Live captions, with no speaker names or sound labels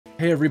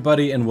Hey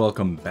everybody, and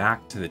welcome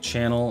back to the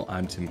channel.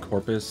 I'm Tim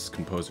Corpus,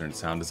 composer and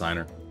sound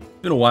designer.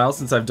 It's been a while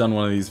since I've done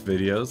one of these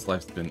videos.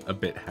 Life's been a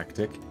bit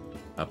hectic,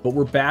 but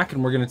we're back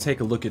and we're going to take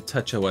a look at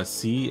Touch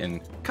OSC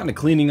and kind of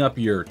cleaning up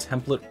your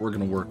template. We're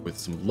going to work with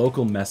some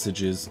local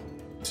messages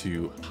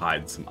to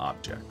hide some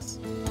objects.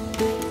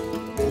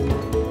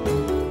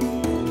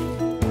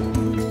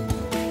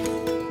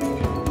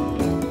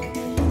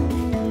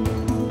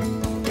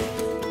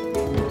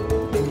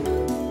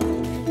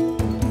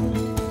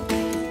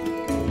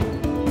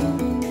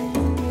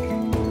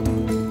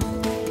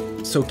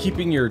 So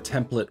keeping your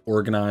template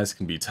organized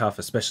can be tough,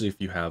 especially if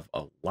you have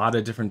a lot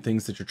of different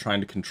things that you're trying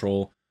to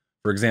control.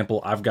 For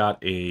example, I've got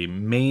a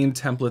main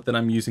template that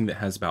I'm using that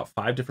has about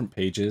 5 different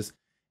pages.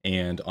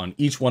 And on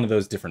each one of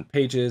those different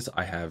pages,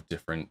 I have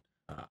different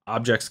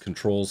objects,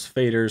 controls,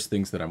 faders,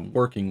 things that I'm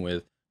working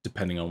with,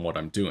 depending on what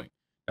I'm doing.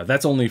 Now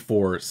that's only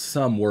for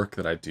some work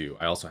that I do.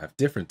 I also have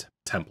different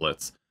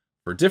templates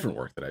for different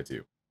work that I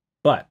do.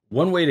 But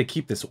one way to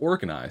keep this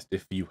organized,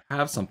 if you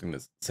have something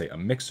that's, say, a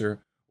mixer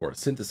or a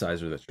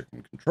synthesizer that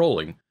you're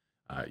controlling,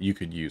 you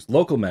could use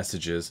local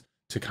messages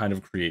to kind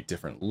of create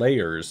different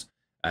layers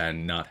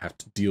and not have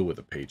to deal with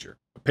a pager.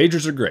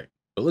 Pagers are great,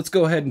 but let's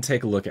go ahead and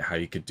take a look at how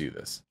you could do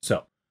this.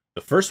 So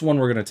the first one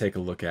we're going to take a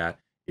look at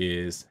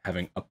is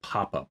having a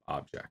pop-up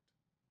object.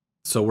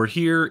 So we're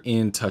here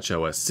in Touch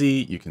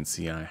OSC. You can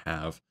see I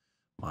have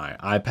my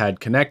iPad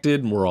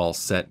connected and we're all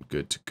set,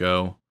 good to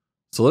go.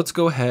 So let's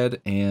go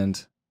ahead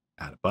and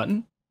add a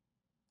button.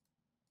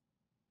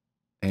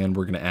 And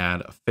we're going to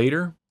add a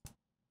fader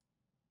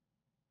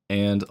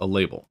and a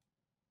label.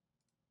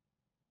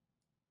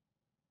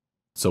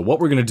 So what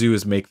we're going to do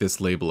is make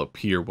this label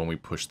appear when we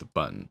push the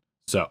button.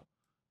 So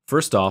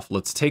first off,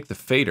 let's take the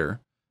fader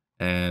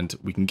and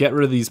we can get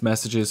rid of these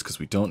messages because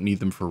we don't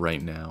need them for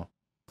right now.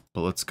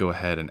 But let's go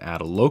ahead and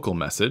add a local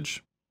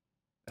message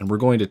and we're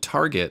going to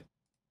target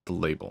the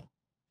label.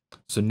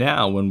 So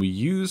now when we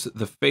use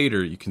the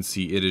fader, you can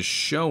see it is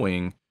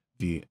showing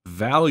the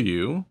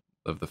value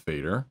of the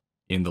fader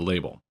in the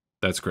label.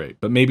 That's great,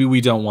 but maybe we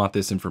don't want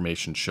this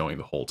information showing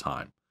the whole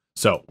time.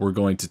 So we're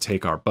going to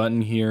take our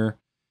button here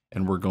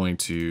and we're going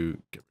to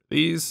get rid of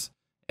these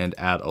and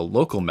add a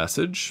local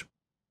message.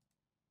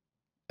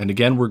 And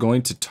again, we're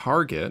going to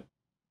target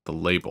the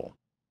label.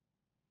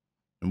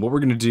 And what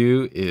we're going to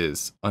do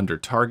is under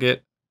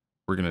target,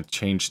 we're going to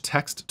change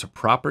text to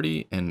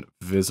property and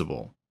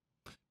visible.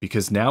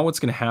 Because now what's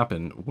going to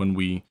happen when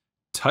we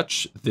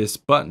touch this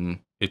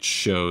button, it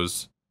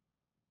shows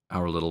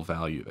our little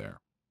value there.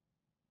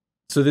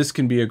 So this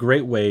can be a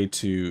great way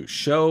to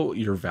show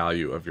your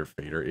value of your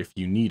fader if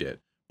you need it.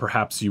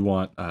 Perhaps you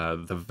want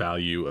the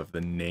value of the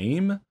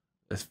name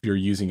if you're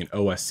using an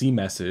OSC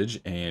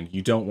message and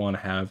you don't want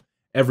to have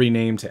every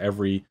name to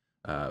every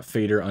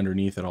fader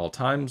underneath at all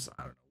times.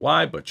 I don't know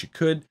why, but you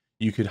could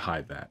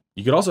hide that.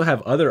 You could also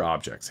have other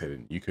objects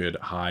hidden. You could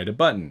hide a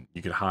button.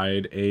 You could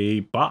hide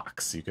a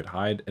box. You could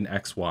hide an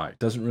XY. It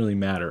doesn't really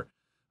matter.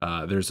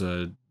 There's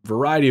a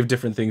variety of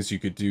different things you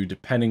could do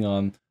depending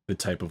on the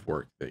type of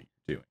work that you're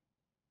doing.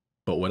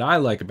 But what I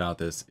like about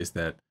this is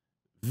that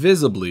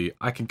visibly,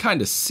 I can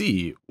kind of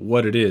see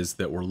what it is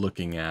that we're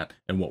looking at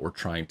and what we're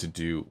trying to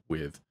do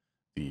with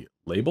the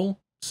label.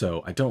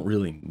 So I don't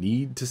really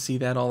need to see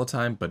that all the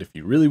time. But if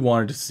you really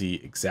wanted to see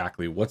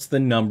exactly what's the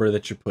number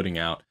that you're putting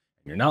out,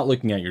 and you're not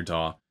looking at your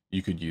DAW,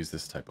 you could use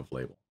this type of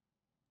label.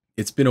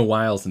 It's been a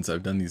while since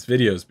I've done these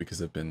videos because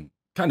I've been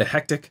kind of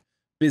hectic,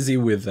 busy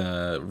with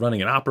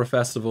running an opera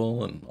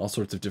festival and all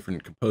sorts of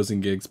different composing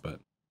gigs, but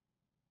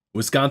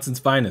Wisconsin's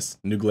finest,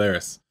 New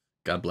Glarus.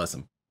 God bless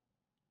him.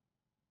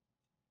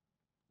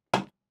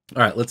 All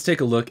right, let's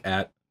take a look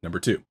at number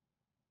 2.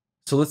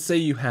 So let's say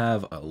you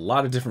have a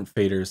lot of different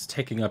faders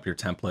taking up your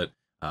template,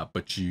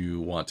 but you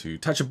want to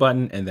touch a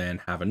button and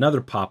then have another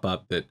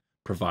pop-up that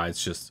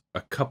provides just a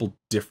couple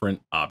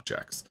different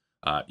objects.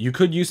 You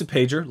could use a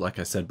pager, like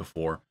I said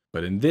before,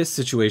 but in this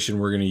situation,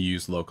 we're going to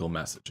use local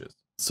messages.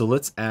 So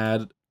let's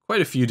add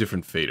quite a few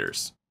different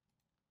faders.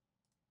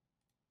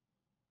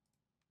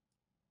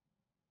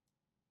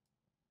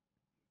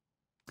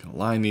 Gonna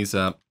line these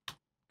up,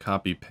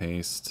 copy,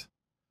 paste,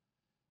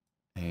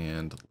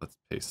 and let's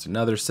paste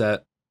another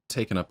set,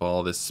 taking up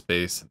all this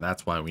space, and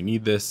that's why we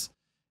need this.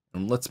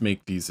 And let's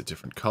make these a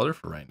different color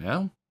for right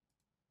now.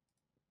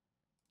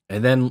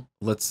 And then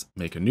let's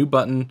make a new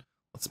button.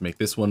 Let's make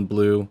this one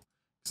blue,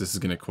 because this is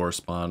going to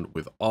correspond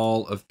with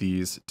all of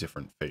these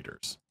different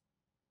faders.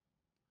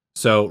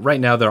 So right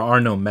now there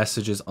are no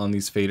messages on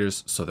these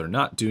faders, so they're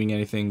not doing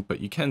anything, but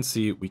you can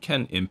see we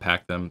can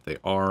impact them. They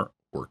are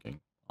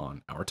working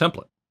on our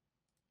template.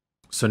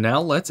 So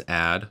now let's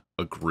add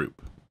a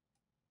group.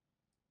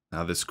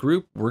 Now this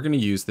group, we're going to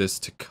use this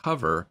to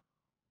cover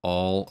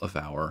all of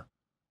our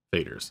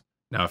faders.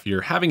 Now, if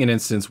you're having an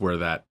instance where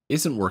that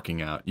isn't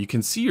working out, you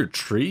can see your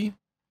tree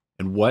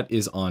and what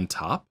is on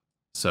top.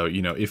 So,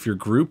 if your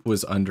group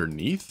was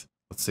underneath,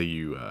 let's say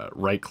you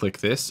right-click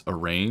this,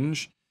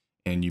 arrange,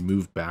 and you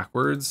move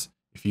backwards.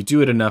 If you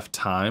do it enough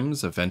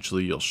times,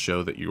 eventually you'll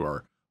show that you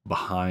are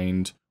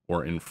behind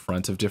or in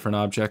front of different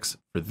objects.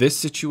 For this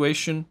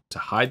situation, to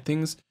hide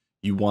things,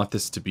 you want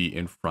this to be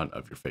in front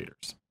of your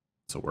faders.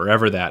 So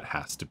wherever that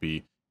has to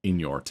be in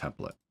your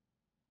template.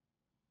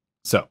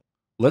 So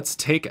let's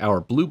take our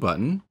blue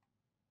button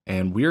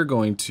and we're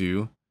going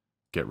to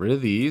get rid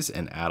of these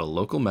and add a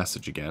local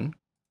message again.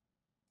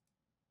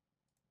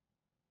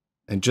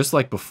 And just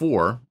like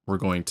before, we're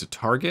going to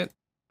target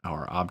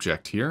our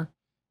object here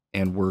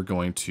and we're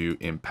going to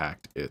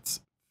impact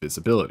its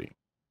visibility.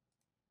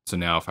 So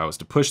now if I was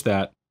to push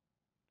that,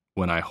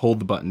 when I hold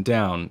the button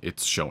down,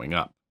 it's showing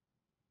up.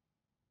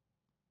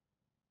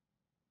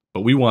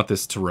 But we want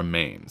this to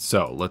remain.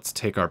 So let's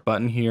take our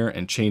button here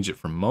and change it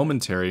from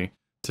momentary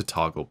to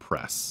toggle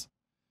press.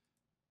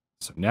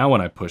 So now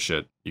when I push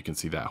it, you can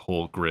see that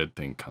whole grid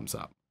thing comes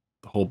up.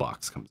 The whole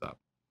box comes up.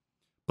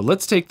 But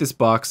let's take this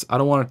box. I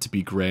don't want it to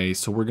be gray,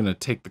 so we're going to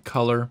take the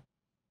color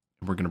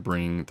and we're going to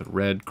bring the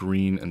red,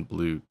 green, and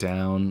blue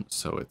down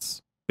so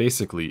it's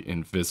basically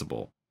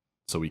invisible.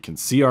 So we can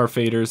see our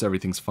faders,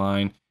 everything's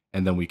fine,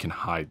 and then we can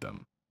hide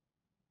them.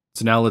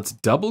 So now let's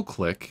double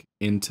click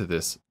into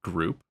this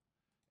group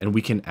and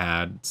we can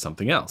add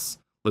something else.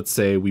 Let's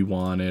say we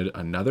wanted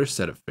another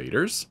set of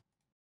faders,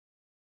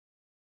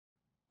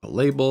 a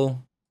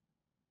label,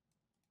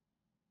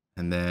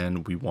 and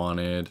then we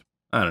wanted,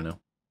 I don't know,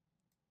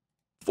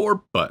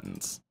 4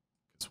 buttons,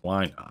 because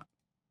why not?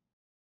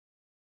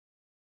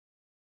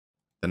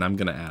 Then I'm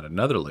gonna add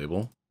another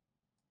label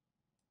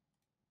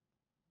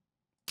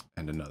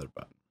and another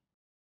button.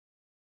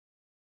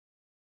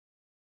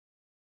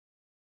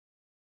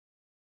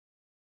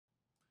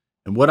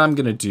 And what I'm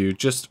gonna do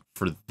just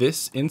for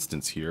this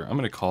instance here, I'm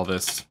gonna call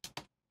this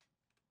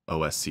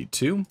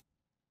OSC2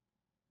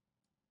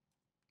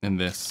 and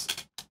this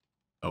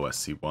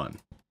OSC1.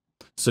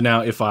 So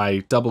now if I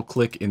double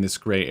click in this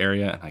gray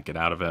area and I get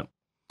out of it,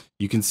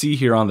 you can see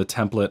here on the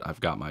template,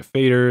 I've got my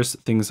faders,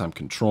 things I'm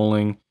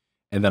controlling,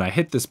 and then I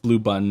hit this blue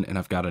button and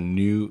I've got a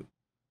new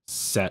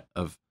set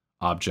of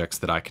objects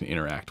that I can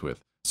interact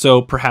with.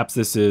 So perhaps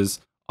this is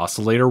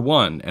oscillator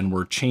 1 and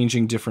we're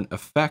changing different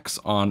effects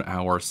on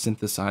our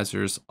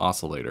synthesizer's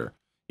oscillator.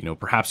 You know,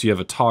 perhaps you have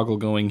a toggle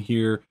going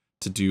here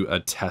to do a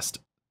test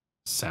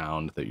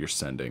sound that you're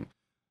sending.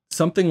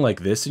 Something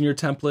like this in your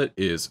template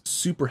is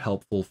super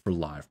helpful for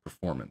live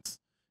performance.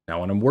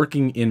 Now, when I'm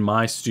working in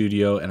my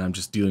studio and I'm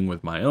just dealing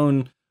with my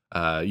own,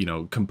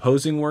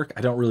 composing work,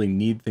 I don't really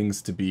need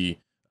things to be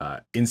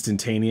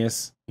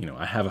instantaneous. You know,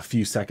 I have a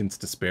few seconds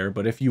to spare,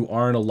 but if you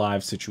are in a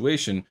live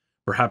situation,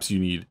 perhaps you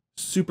need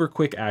super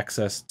quick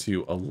access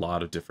to a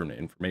lot of different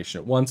information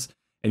at once,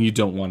 and you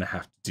don't want to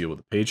have to deal with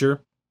a pager.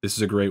 This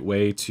is a great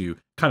way to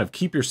kind of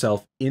keep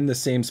yourself in the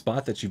same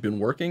spot that you've been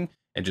working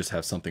and just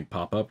have something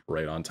pop up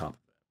right on top of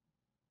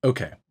it.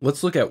 Okay,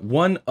 let's look at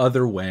one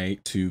other way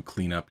to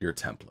clean up your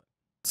template.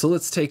 So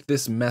let's take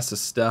this mess of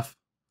stuff,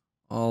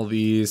 all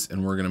these,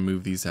 and we're going to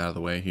move these out of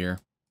the way here.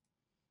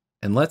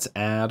 And let's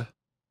add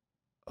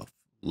a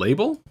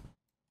label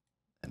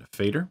and a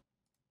fader.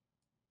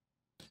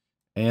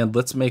 And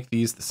let's make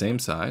these the same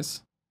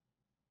size.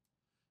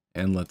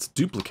 And let's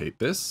duplicate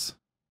this,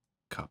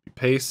 copy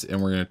paste,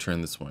 and we're going to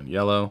turn this one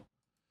yellow.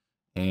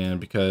 And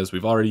because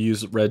we've already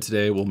used red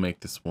today, we'll make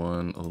this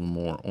one a little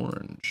more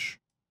orange.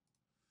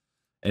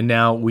 And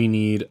now we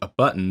need a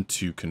button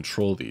to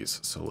control these.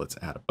 So let's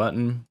add a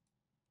button.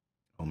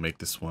 I'll make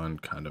this one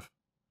kind of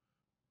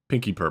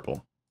pinky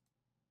purple.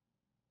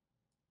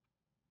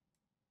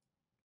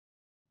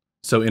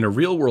 So in a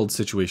real world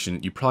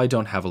situation, you probably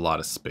don't have a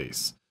lot of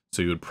space.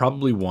 So you would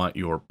probably want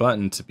your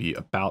button to be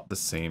about the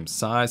same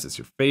size as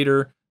your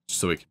fader,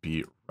 so it could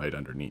be right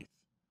underneath.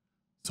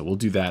 So we'll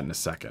do that in a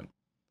second.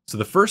 So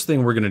the first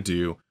thing we're going to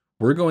do,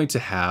 we're going to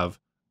have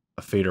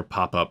a fader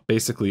pop up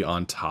basically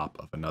on top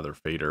of another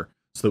fader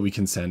so that we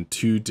can send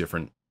 2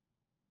 different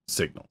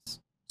signals.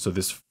 So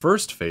this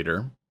first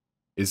fader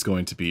is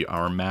going to be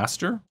our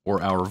master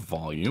or our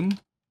volume,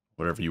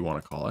 whatever you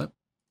want to call it.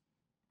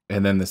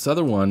 And then this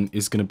other one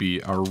is going to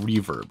be our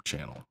reverb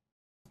channel.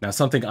 Now,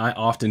 something I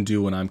often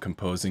do when I'm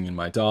composing in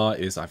my DAW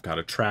is I've got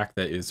a track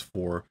that is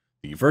for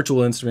the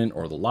virtual instrument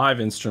or the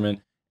live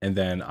instrument, and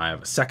then I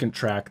have a second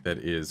track that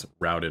is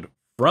routed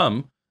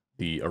from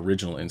the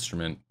original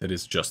instrument that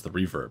is just the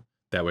reverb.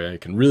 That way I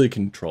can really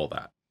control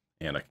that.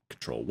 And I can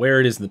control where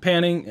it is in the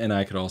panning, and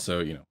I could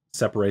also,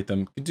 separate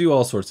them, do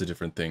all sorts of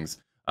different things.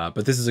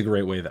 But this is a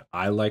great way that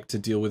I like to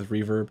deal with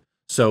reverb.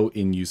 So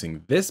in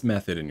using this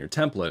method in your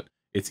template,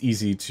 it's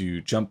easy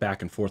to jump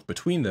back and forth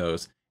between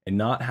those and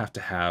not have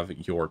to have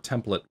your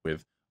template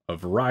with a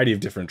variety of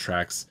different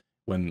tracks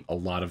when a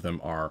lot of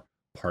them are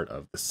part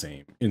of the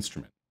same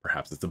instrument.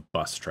 Perhaps it's a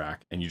bus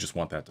track and you just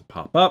want that to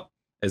pop up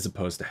as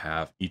opposed to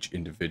have each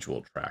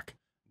individual track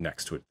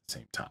next to it at the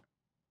same time.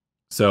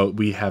 So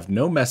we have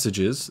no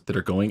messages that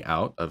are going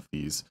out of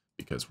these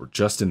because we're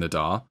just in the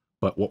DAW.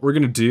 But what we're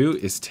going to do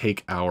is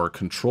take our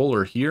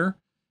controller here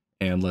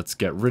and let's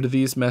get rid of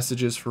these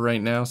messages for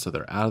right now so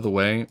they're out of the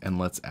way, and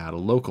let's add a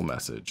local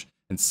message.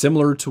 And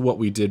similar to what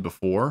we did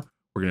before,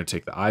 we're going to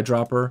take the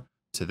eyedropper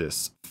to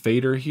this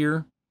fader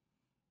here,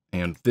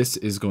 and this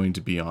is going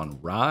to be on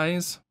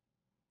rise,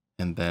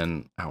 And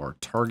then our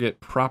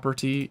target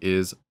property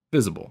is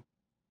visible.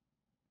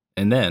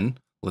 And then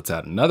let's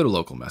add another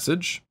local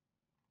message.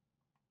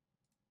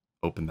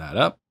 Open that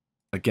up.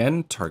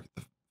 Again, target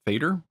the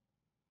fader.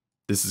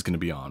 This is going to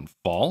be on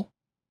fall.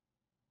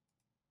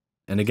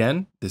 And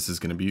again, this is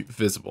going to be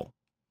visible.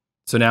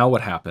 So now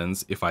what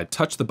happens if I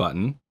touch the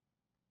button,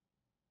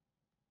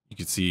 you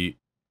can see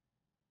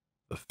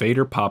the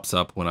fader pops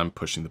up when I'm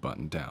pushing the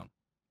button down.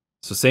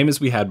 So same as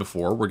we had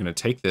before, we're going to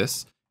take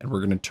this and we're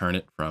going to turn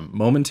it from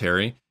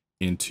momentary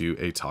into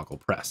a toggle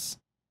press.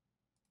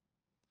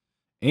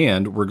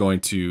 And we're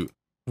going to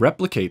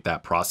replicate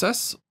that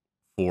process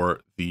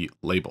for the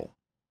label.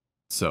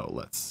 So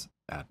let's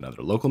add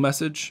another local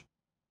message.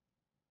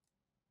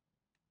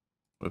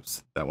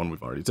 Whoops, that one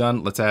we've already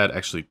done. Let's add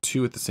actually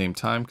two at the same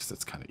time because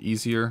that's kind of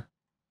easier.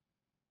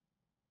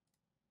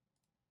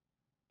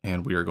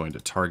 And we are going to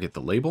target the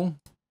label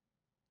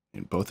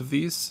in both of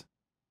these.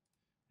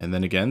 And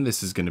then again,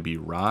 this is going to be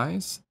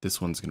rise. This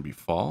one's going to be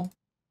fall.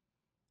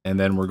 And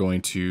then we're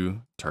going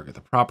to target the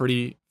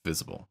property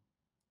visible.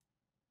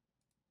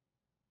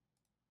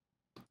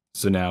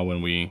 So now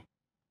when we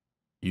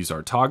use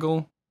our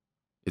toggle,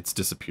 it's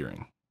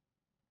disappearing.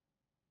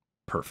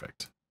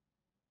 Perfect.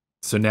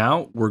 So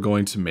now we're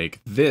going to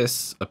make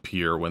this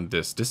appear when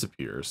this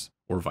disappears,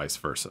 or vice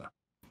versa.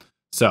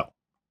 So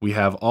we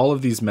have all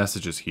of these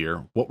messages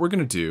here. What we're going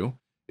to do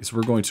is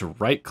we're going to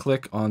right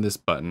click on this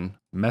button,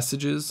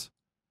 messages.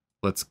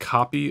 Let's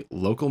copy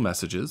local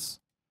messages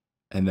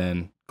and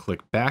then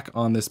click back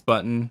on this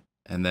button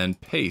and then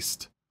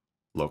paste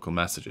local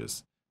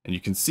messages. And you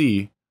can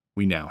see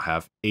we now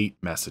have 8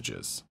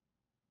 messages,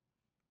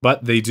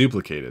 but they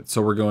duplicated.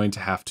 So we're going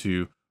to have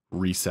to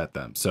reset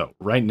them. So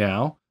right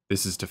now,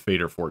 this is to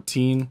fader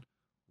 14.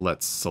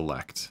 Let's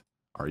select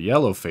our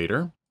yellow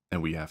fader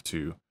and we have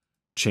to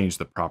change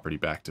the property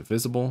back to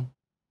visible.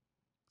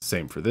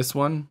 Same for this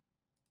one.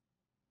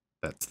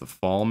 That's the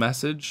fall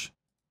message.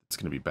 It's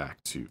going to be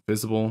back to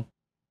visible.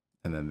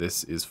 And then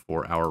this is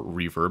for our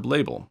reverb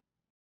label.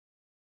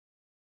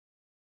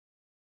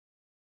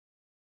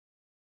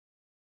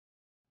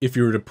 If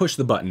you were to push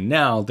the button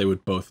now, they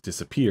would both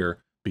disappear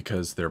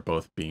because they're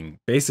both being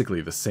basically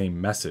the same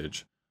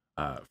message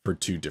for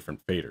 2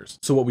 different faders.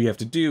 So what we have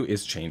to do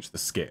is change the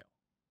scale.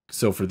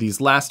 So for these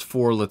last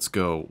 4, let's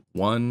go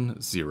 1,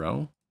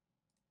 0.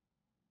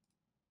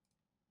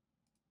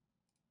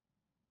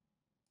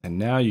 And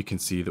now you can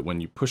see that when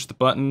you push the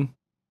button,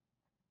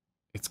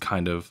 it's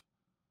kind of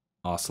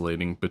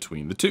oscillating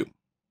between the 2.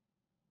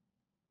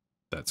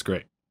 That's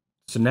great.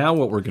 So now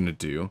what we're going to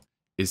do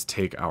is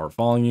take our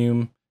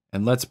volume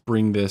and let's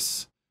bring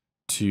this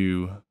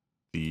to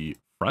the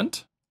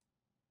front.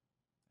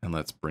 And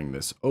let's bring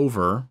this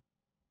over.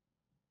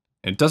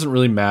 And it doesn't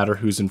really matter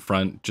who's in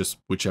front, just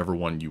whichever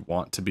one you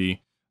want to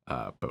be.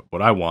 But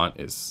what I want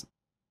is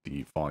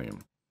the volume.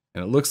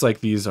 And it looks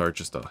like these are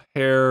just a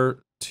hair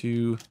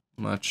too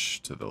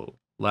much to the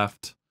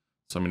left.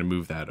 So I'm going to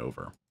move that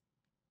over.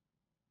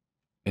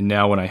 And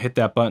now when I hit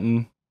that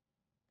button,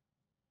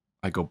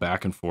 I go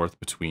back and forth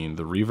between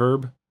the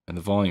reverb and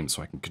the volume.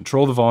 So I can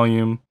control the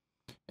volume.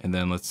 And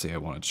then let's say I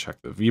want to check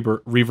the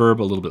reverb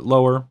a little bit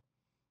lower.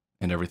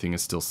 And everything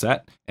is still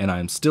set. And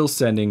I'm still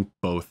sending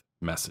both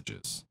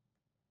messages.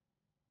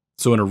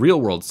 So in a real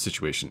world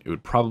situation, it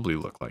would probably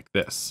look like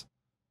this.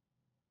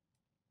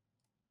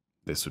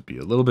 This would be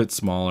a little bit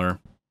smaller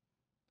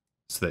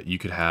so that you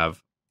could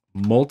have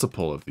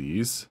multiple of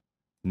these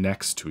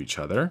next to each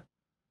other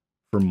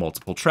for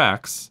multiple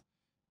tracks.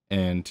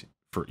 And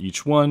for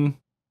each one,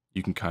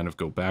 you can kind of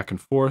go back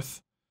and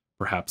forth.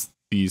 Perhaps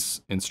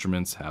these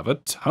instruments have a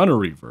ton of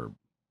reverb.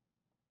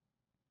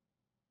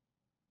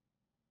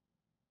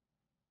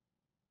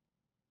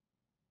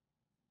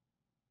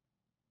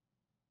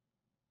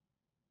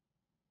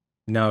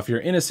 Now, if you're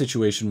in a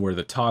situation where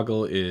the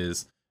toggle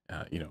is,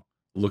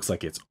 looks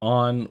like it's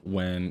on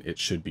when it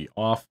should be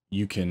off,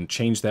 you can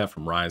change that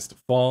from rise to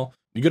fall.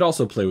 You could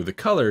also play with the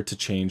color to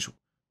change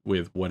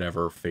with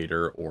whatever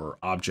fader or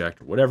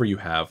object or whatever you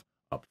have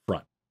up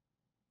front.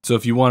 So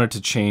if you wanted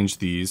to change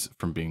these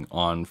from being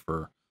on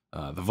for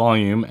the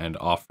volume and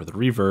off for the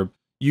reverb,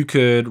 you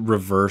could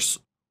reverse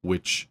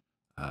which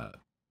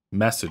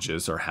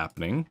messages are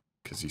happening,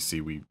 because you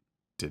see we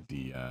did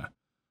the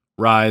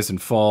rise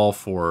and fall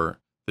for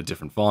the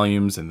different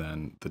volumes and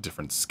then the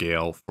different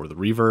scale for the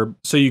reverb.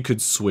 So you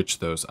could switch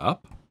those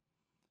up.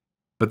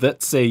 But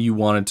let's say you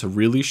wanted to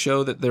really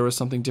show that there was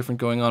something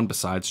different going on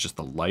besides just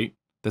the light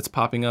that's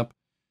popping up.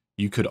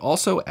 You could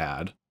also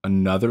add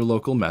another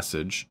local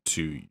message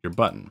to your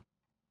button.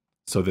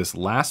 So this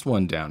last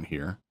one down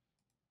here,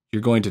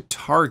 you're going to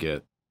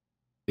target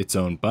its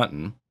own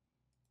button.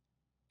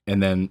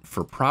 And then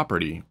for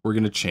property, we're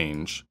going to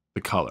change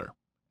the color.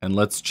 And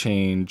let's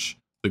change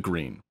the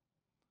green.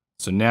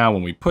 So now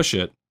when we push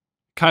it, it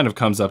kind of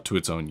comes up to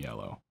its own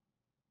yellow.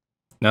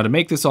 Now to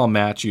make this all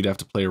match, you'd have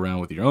to play around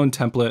with your own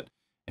template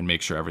and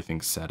make sure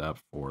everything's set up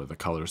for the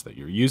colors that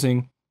you're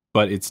using.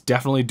 But it's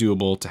definitely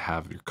doable to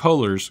have your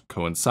colors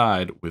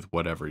coincide with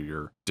whatever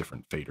your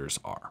different faders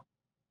are.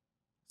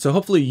 So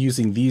hopefully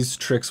using these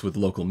tricks with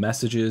local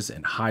messages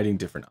and hiding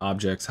different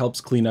objects helps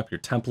clean up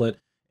your template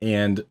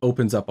and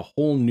opens up a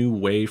whole new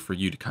way for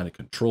you to kind of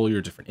control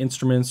your different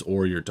instruments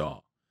or your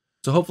DAW.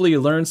 So hopefully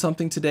you learned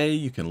something today.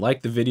 You can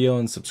like the video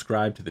and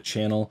subscribe to the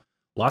channel.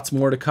 Lots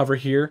more to cover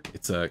here.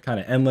 It's a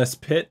kind of endless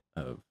pit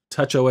of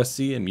Touch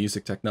OSC and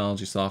music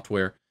technology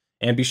software.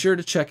 And be sure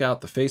to check out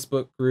the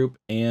Facebook group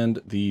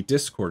and the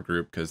Discord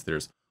group because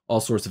there's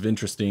all sorts of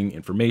interesting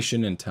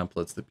information and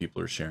templates that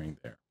people are sharing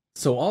there.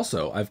 So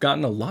also, I've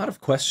gotten a lot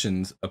of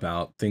questions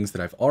about things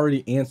that I've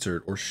already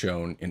answered or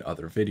shown in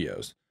other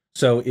videos.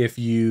 So if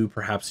you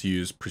perhaps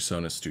use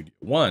PreSonus Studio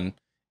One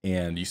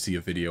and you see a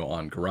video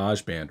on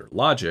GarageBand or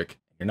Logic,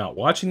 you're not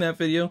watching that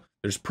video,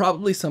 there's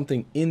probably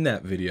something in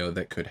that video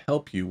that could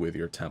help you with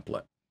your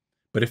template.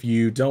 But if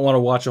you don't want to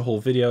watch a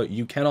whole video,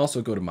 you can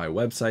also go to my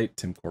website,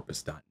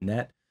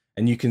 timcorpus.net,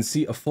 and you can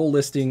see a full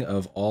listing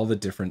of all the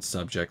different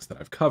subjects that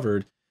I've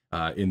covered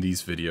in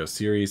these video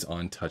series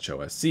on Touch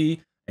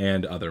OSC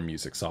and other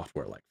music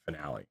software like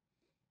Finale.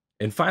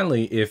 And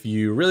finally, if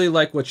you really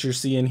like what you're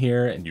seeing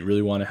here and you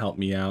really want to help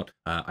me out,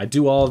 I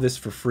do all of this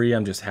for free.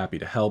 I'm just happy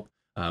to help.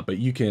 But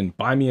you can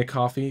buy me a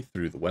coffee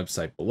through the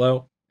website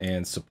below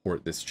and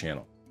support this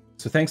channel.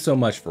 So thanks so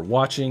much for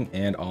watching,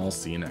 and I'll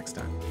see you next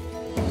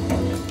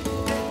time.